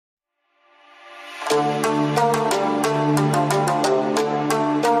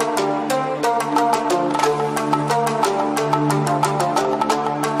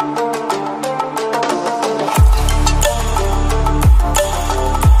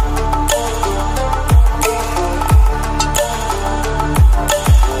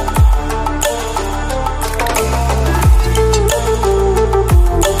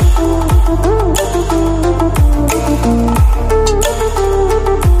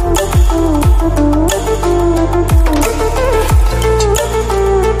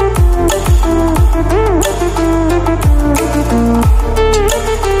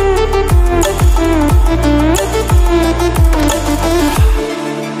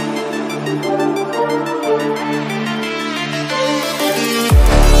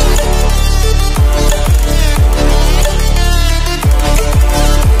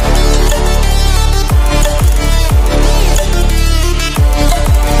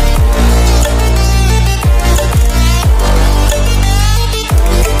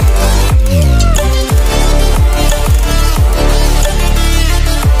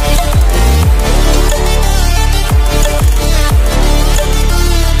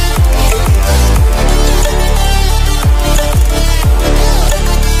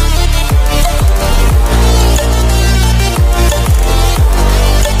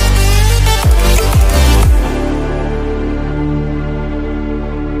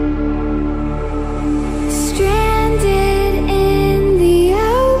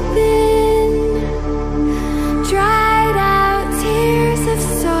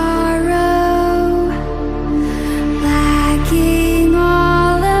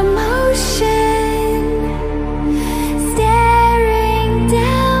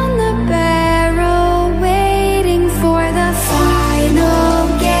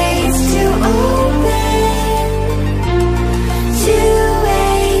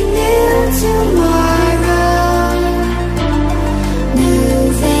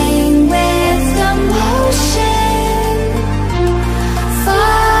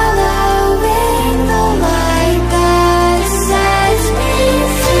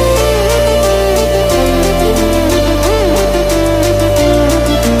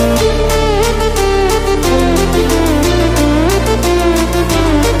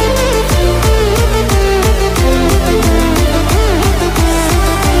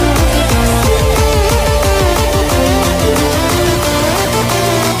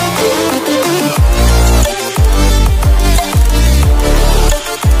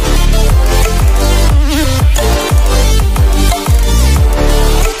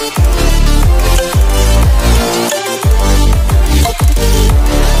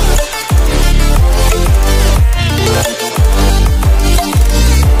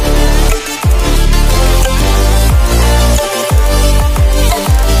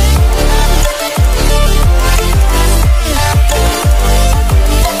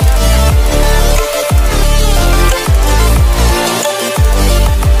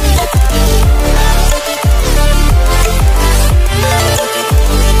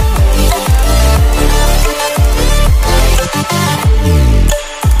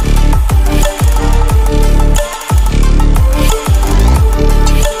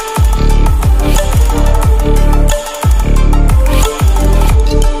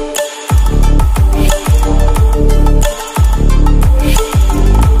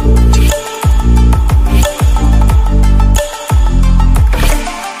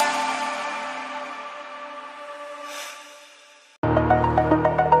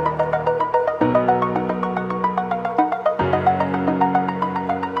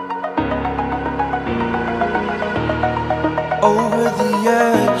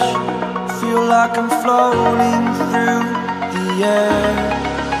like I'm floating through the air.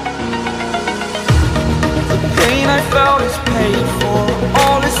 The pain I felt is paid for,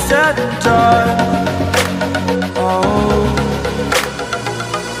 all is said and done. Oh,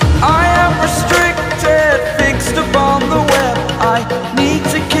 I am restricted, fixed upon the web. I need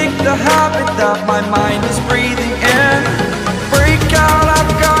to kick the habit that my mind is breathing in. Break out,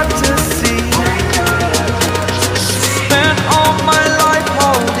 I've got to see. Spent all my life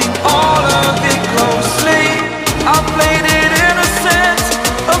holding all of it closely. I played it innocent,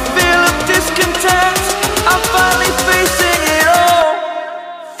 a feel of discontent. I'm finally facing it all,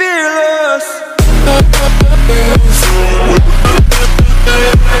 fearless.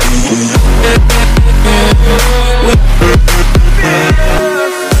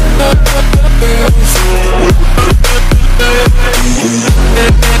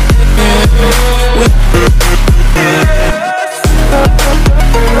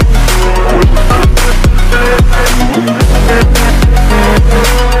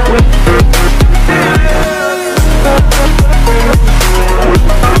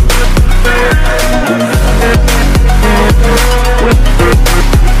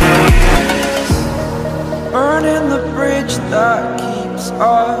 Burning the bridge that keeps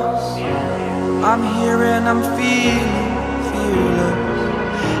us. I'm here and I'm feeling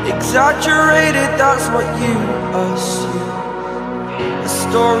fearless. Exaggerated, that's what you assume. The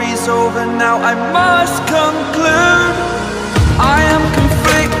story's over now, I must conclude. I am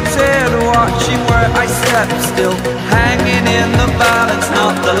conflicted, watching where I step still, hanging in the balance.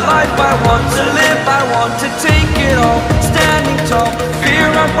 Not the life I want to live, I want to take it all. Standing tall, fear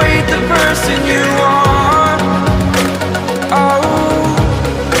I've weighed the person you are. Oh,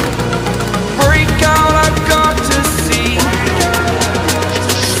 break out, I've got to see.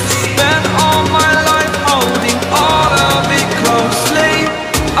 Spent all my life holding all of it closely.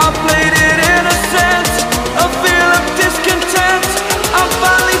 I played it innocent, a feel of discontent.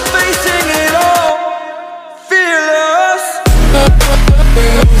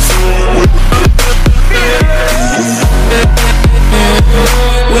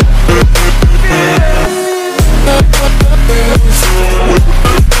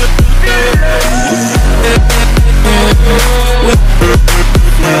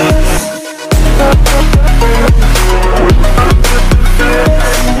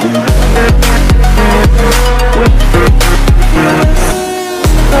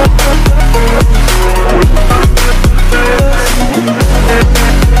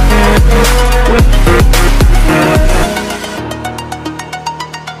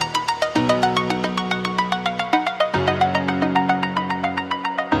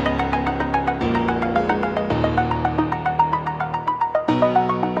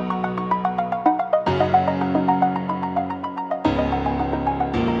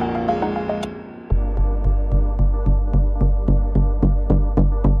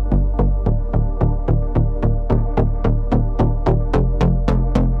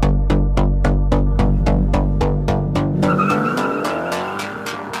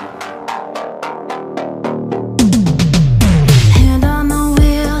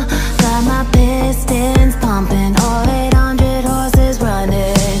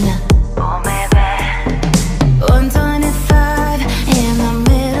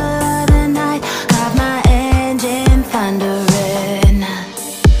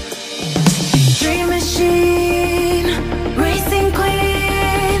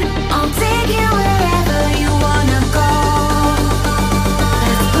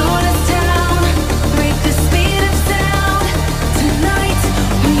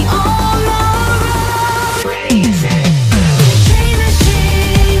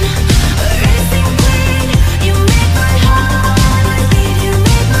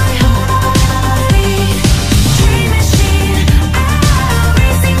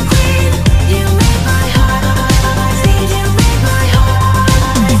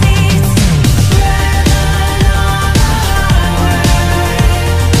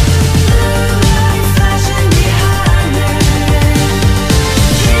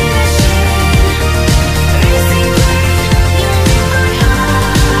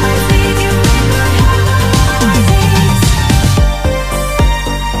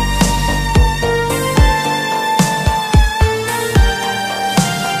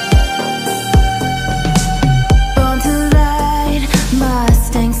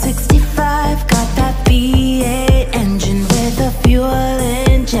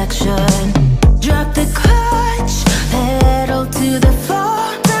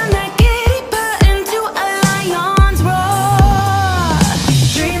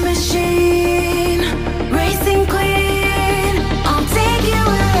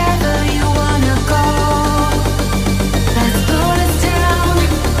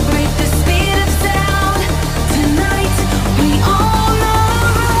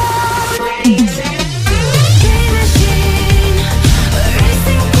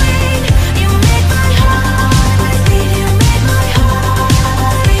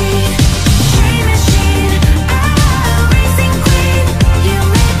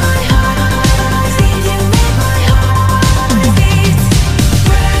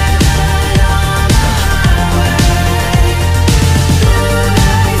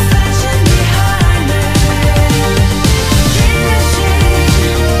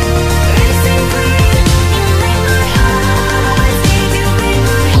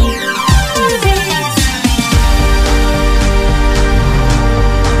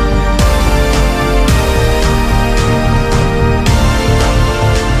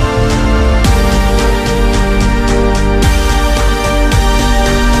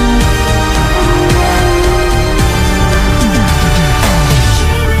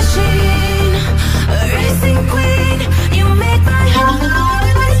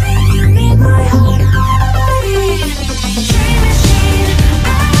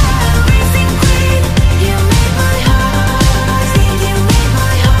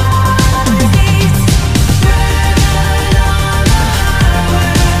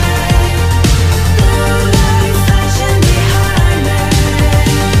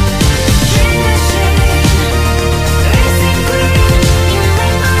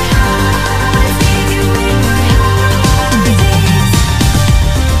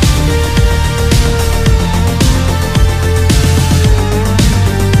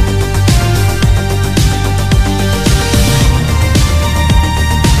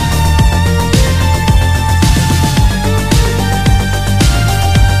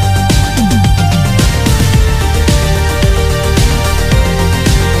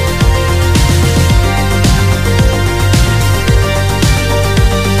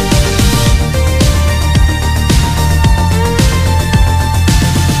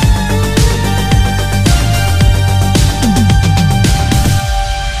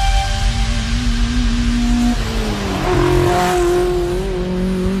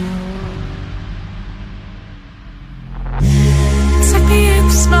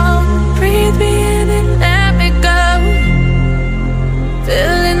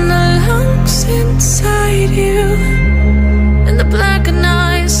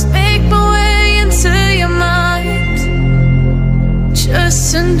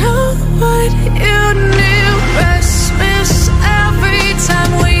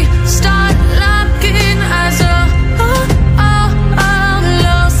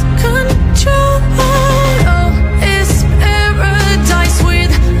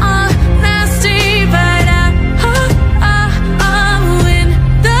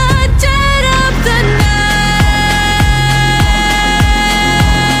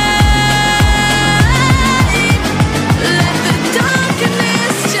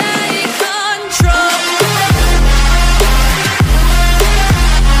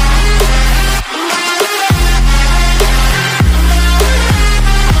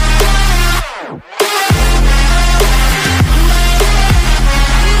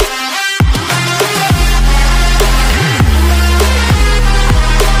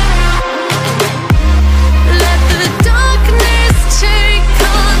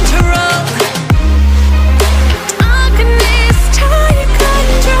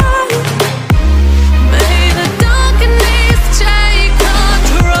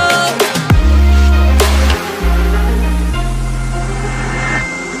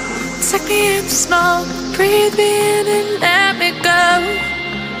 Take me in the smoke, breathe me in and let me go.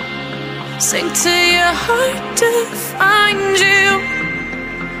 Sink to your heart to find you.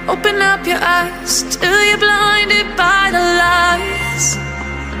 Open up your eyes till you're blinded by the lies,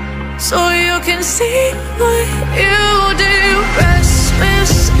 so you can see what you do.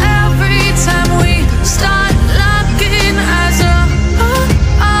 Restless every time we start locking eyes.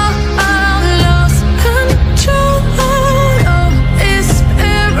 Lost control. Oh, it's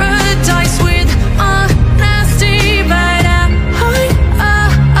paradise with honesty right out.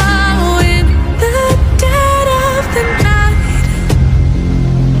 In the dead of the night,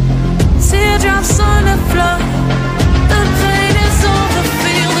 teardrops on the floor. The pain is over,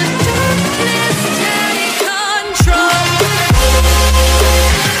 feel the darkness take control.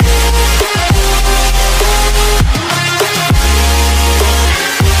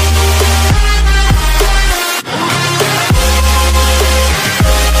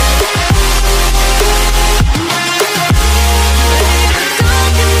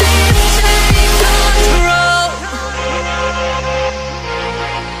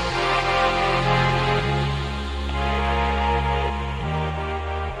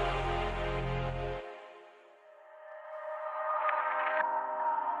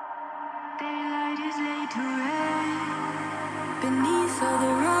 Daylight is laid to rest beneath all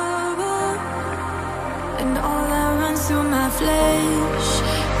the rubble, and all that runs through my flesh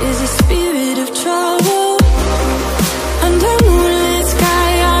is a spirit of trouble. Under moonlit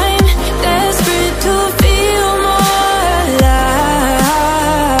sky, I'm desperate to feel more alive,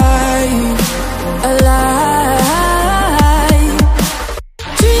 alive.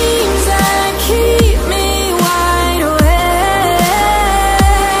 Dreams that keep me wide awake.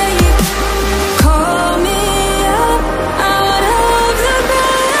 Call me up out of the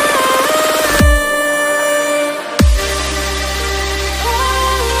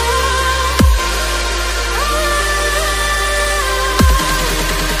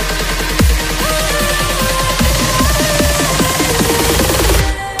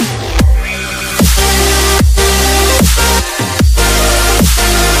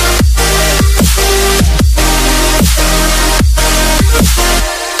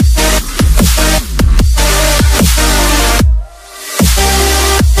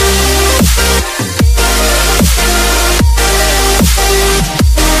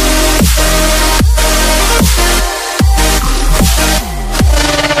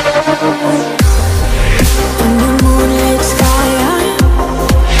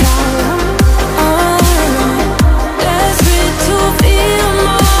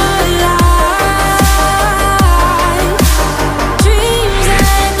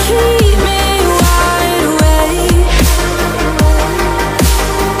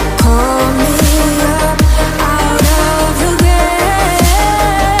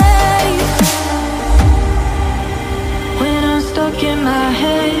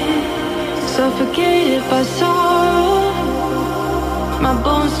suffocated by sorrow. My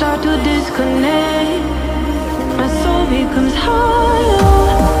bones start to disconnect. My soul becomes hollow.